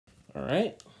All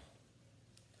right.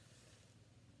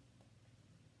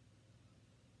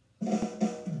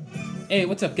 Hey,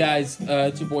 what's up, guys?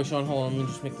 It's your boy Sean. Hold on, let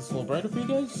me just make this a little brighter for you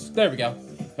guys. There we go.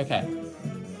 Okay.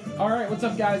 All right, what's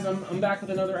up, guys? I'm back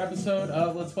with another episode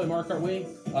of Let's Play Mario Kart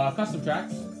Wii Custom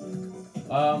Tracks.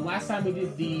 Last time we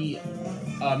did the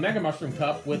Mega Mushroom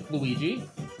Cup with Luigi.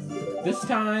 This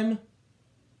time,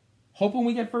 hoping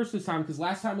we get first this time, because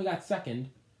last time we got second,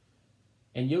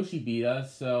 and Yoshi beat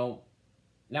us, so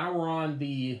now we're on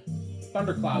the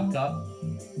Thundercloud Cup,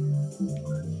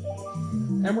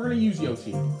 and we're going to use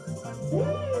Yoshi.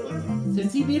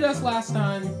 Since he beat us last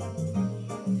time,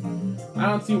 I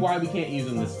don't see why we can't use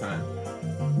him this time.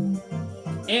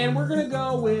 And we're going to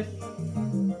go with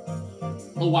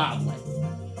a Wild Wing.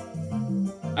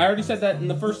 I already said that in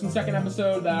the first and second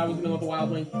episode that I was going to go with the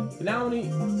Wild Wing, but now I'm going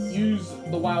to use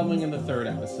the Wild Wing in the third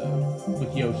episode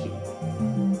with Yoshi.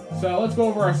 So let's go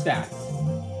over our stats.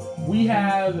 We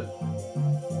have...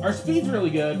 Our speed's really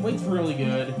good, weight's really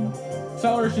good,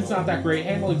 acceleration's not that great,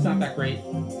 handling's not that great,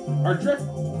 our drift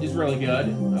is really good,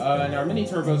 and our mini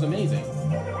turbo's amazing.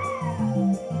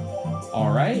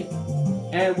 Alright,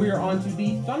 and we are on to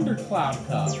the Thundercloud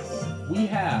Cup. We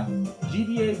have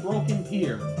GBA Broken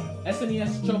Pier,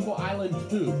 SNES Choco Island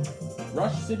 2,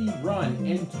 Rush City Run,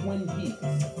 and Twin Peaks.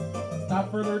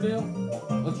 Without further ado,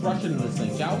 let's rush into this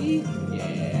thing, shall we?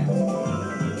 Yeah.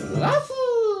 Let's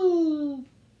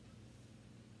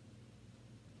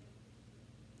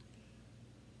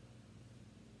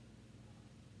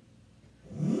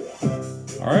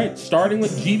Alright, starting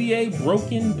with GBA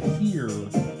Broken Pier.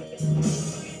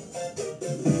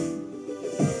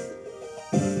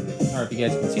 Alright, if you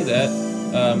guys can see that,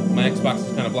 my Xbox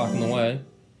is kind of blocking the way.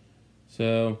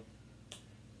 So,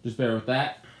 just bear with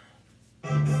that.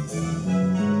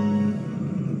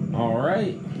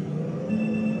 Alright.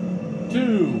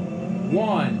 2,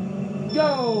 1,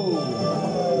 go!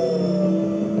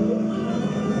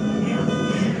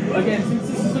 Again, since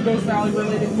this is a Ghost Valley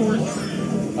related course,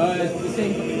 it's the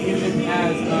same music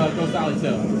as Ghost Valley 2.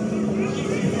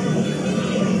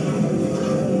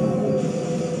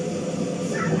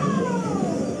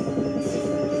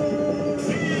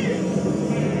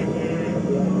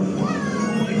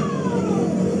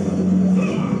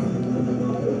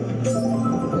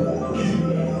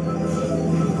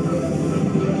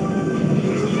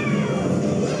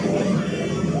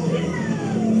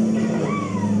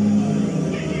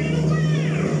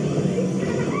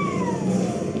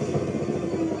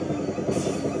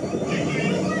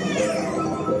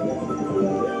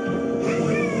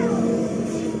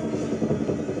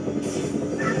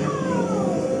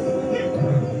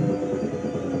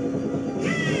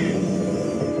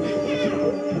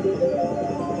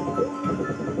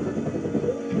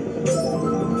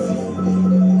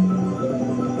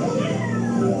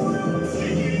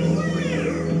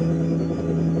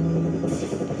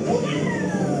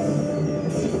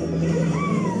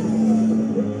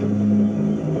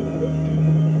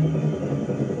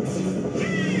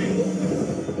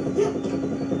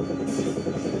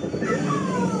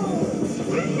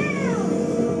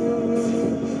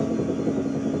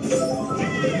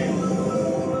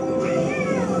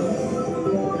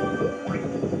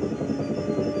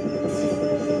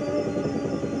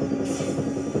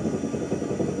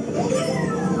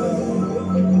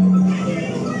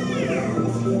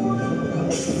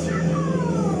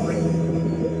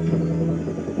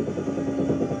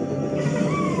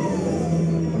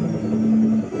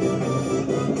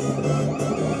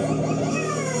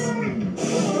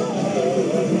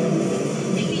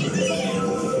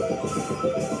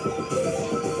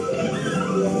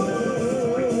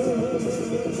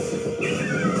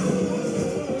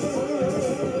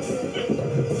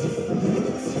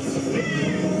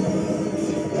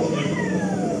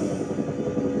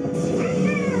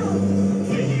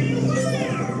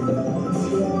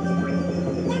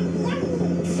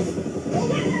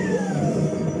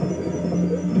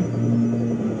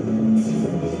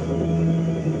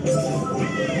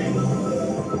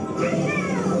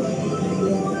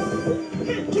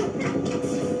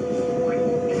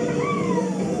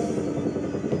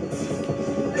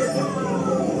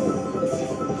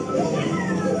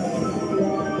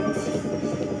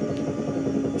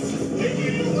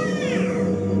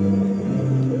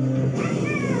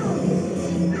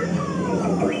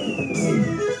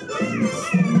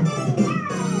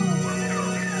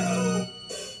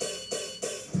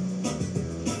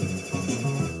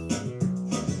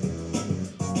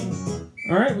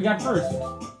 Alright, we got first.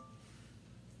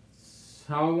 That's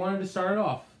how I wanted to start it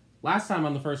off. Last time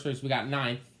on the first race, we got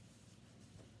 9th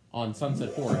on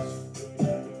Sunset Forest.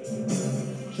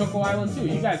 Choco Island 2,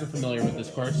 you guys are familiar with this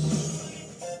course.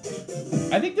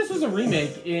 I think this was a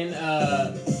remake in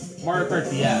Mario Kart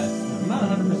DS. I'm not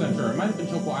 100% sure. It might have been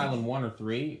Choco Island 1 or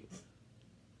 3.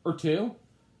 Or 2.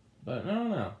 But I don't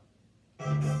know.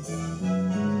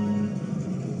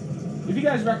 If you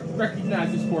guys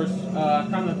recognize this course,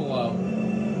 comment below.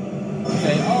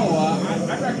 Say, oh,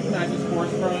 I recognize this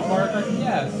course from Mario Kart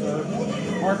DS or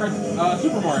Mario Kart,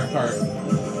 Super Mario Kart.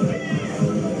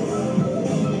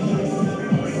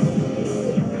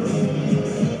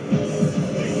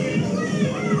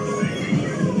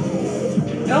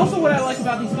 And also what I like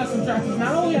about these custom tracks is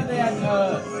not only have they had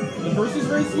the versus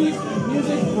race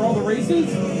music for all the races,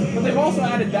 but they've also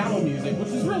added battle music, which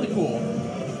is really cool.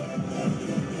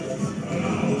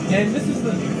 And this is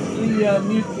the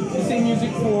same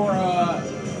music for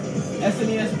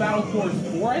SNES Battle Course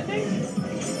 4, I think?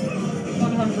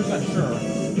 Not 100% sure.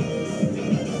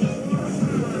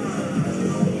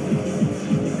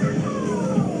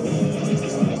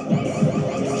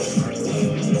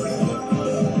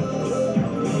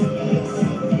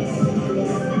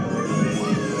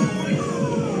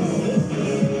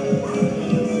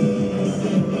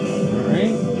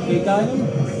 Alright, big item.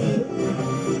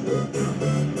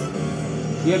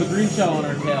 We have a green shell on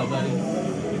our tail, buddy.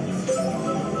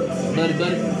 Buddy.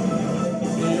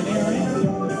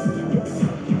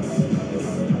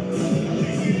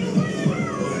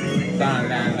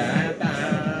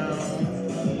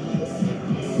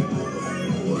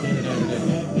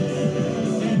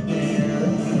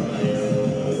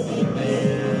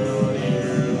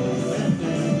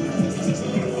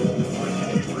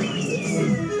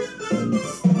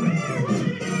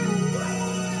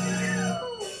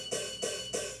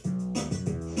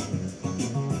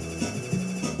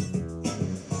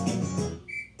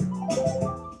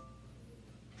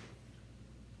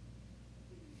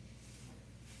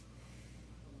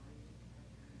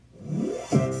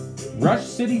 Rush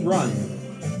City Run.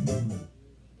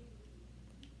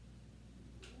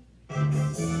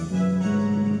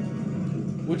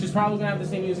 Which is probably going to have the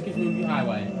same music as Movie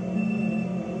Highway.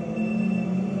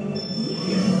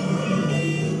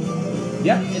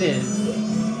 Yep, it is.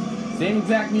 Same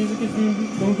exact music as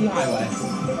Movie Highway.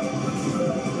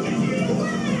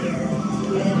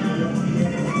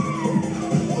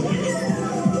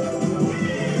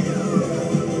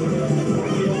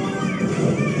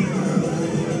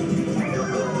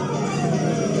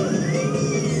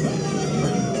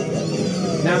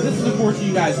 Now this is a course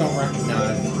you guys don't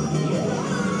recognize.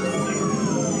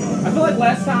 I feel like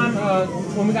last time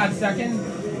when we got second,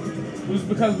 it was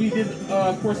because we did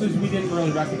courses we didn't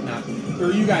really recognize,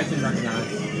 or you guys didn't recognize.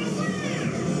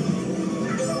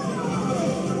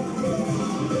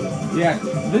 Yeah,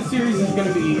 this series is going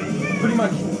to be pretty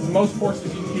much most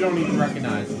courses you don't even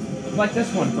recognize. Like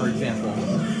this one, for example.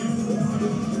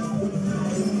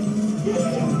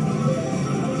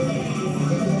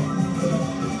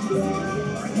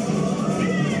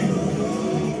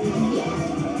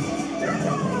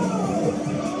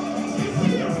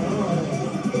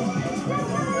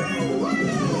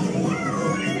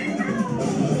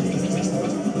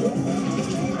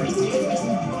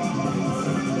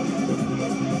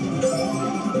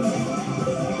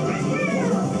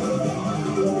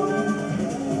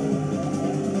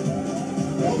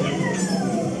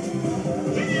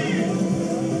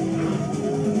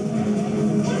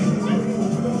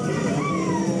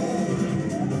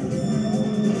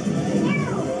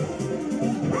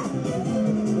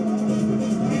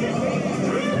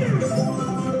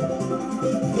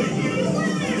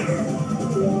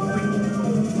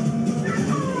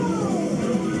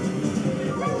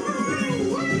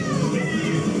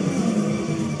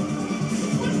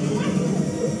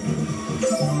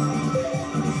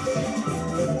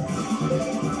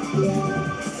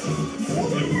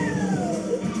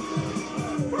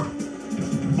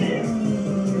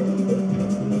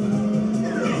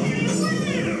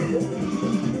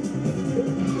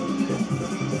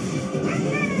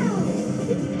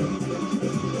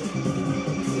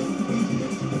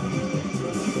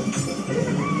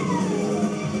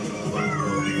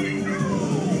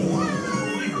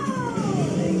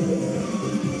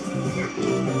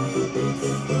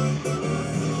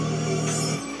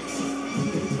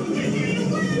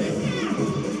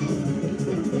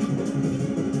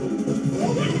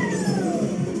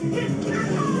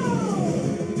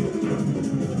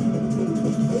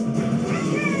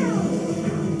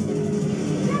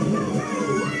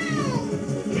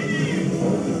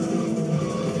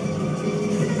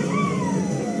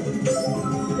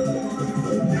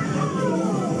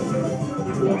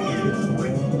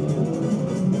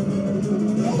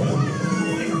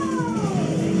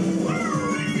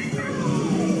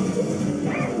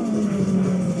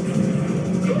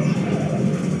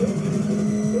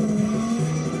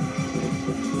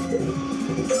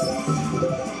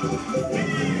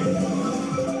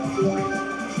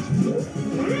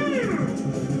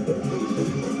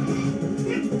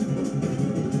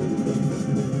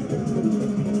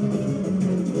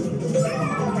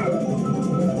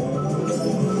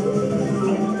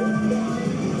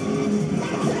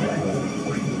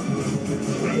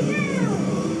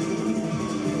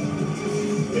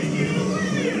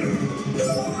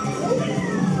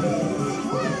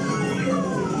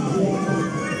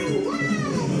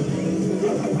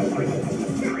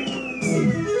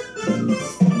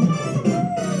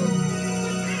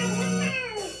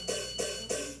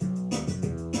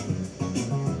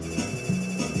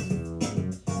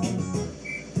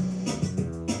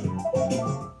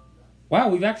 Wow,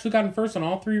 we've actually gotten first on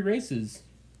all 3 races.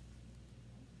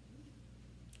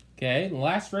 Okay, the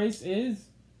last race is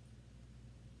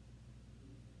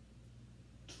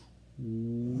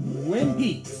Twin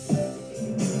Peaks.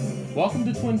 Welcome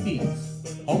to Twin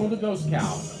Peaks, home of the Ghost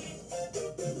Cow.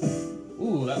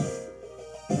 Ooh, we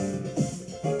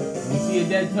see a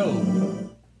dead toad.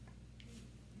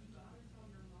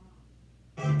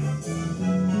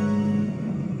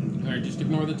 Alright, just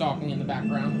ignore the talking in the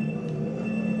background.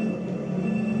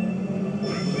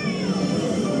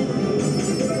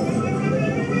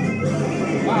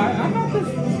 Wow, I thought this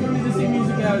was going to be the same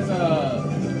music as, at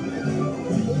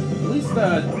least,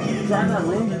 Dry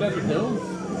Ruins or Desert Hills.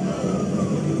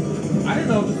 I didn't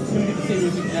know this was going to be the same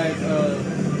music as,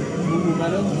 Moo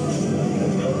Meadows.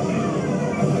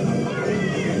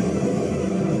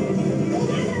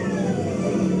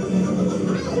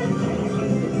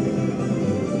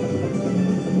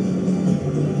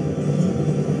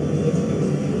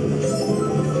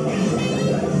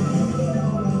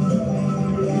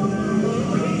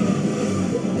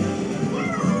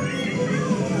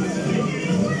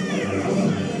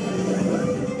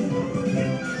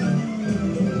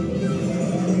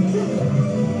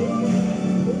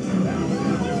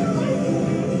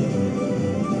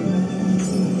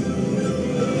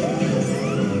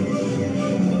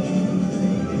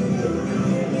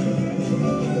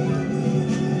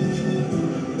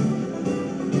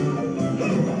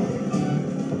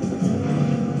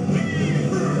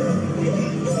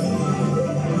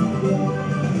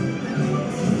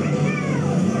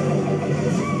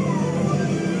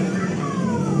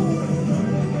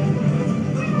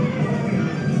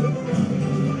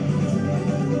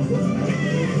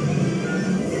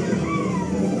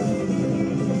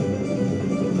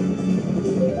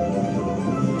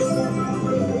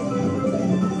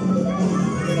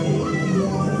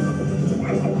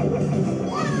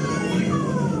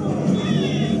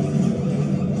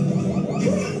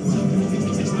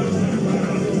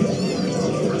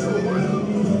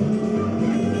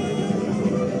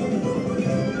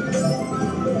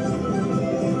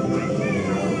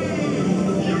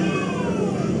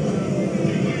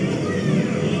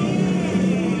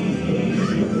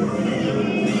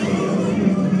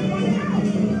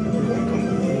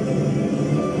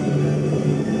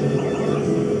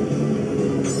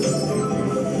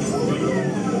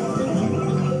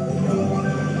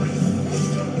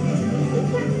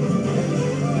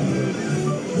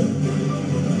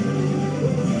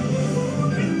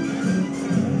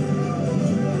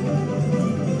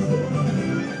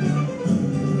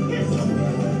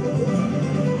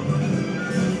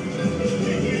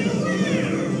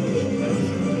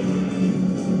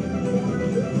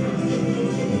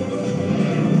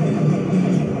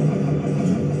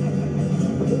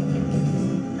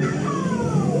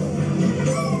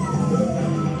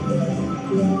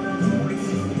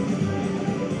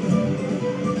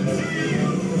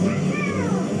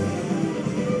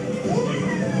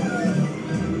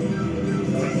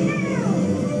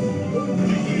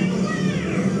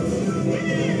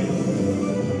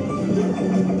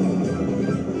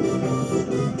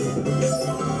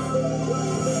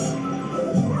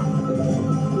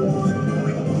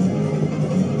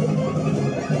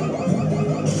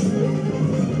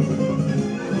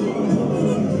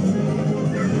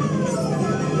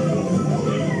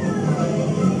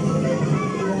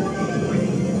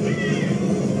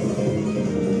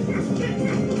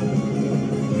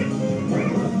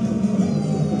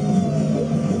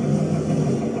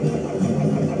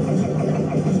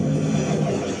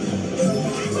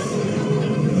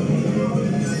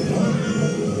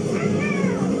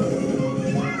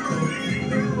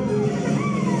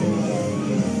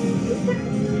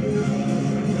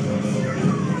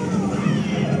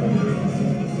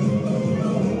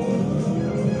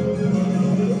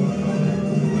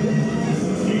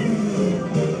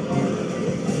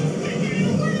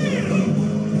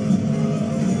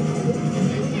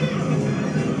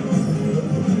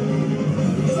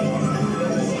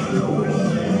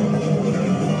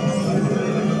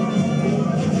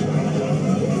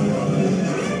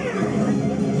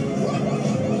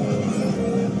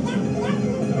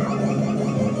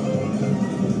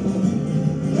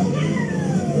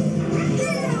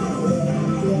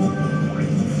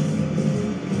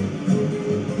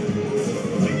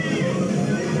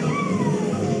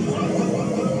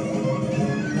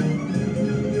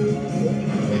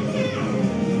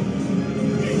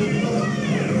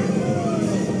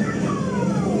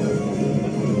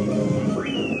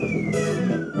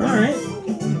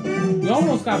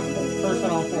 almost got first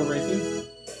on all 4 races.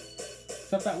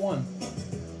 Except that one.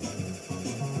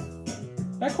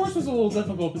 That course was a little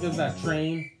difficult because of that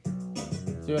train.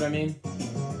 See what I mean?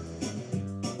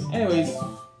 Anyways,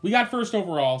 we got first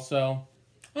overall, so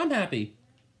I'm happy.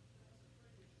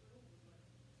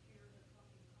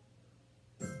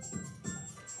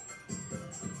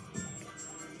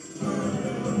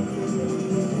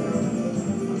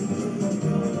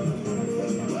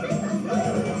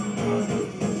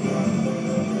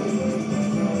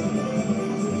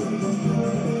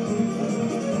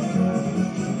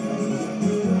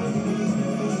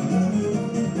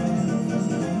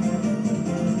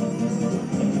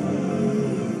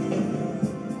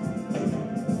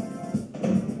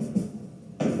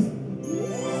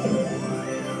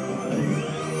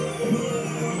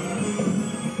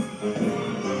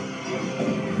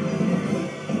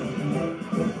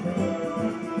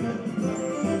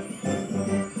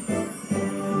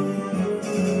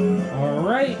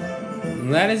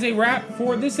 That is a wrap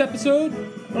for this episode.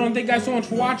 I want to thank you guys so much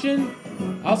for watching.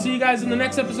 I'll see you guys in the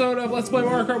next episode of Let's Play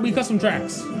Mario Kart Wii Custom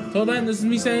Tracks. Till then, this is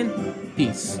me saying,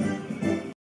 peace.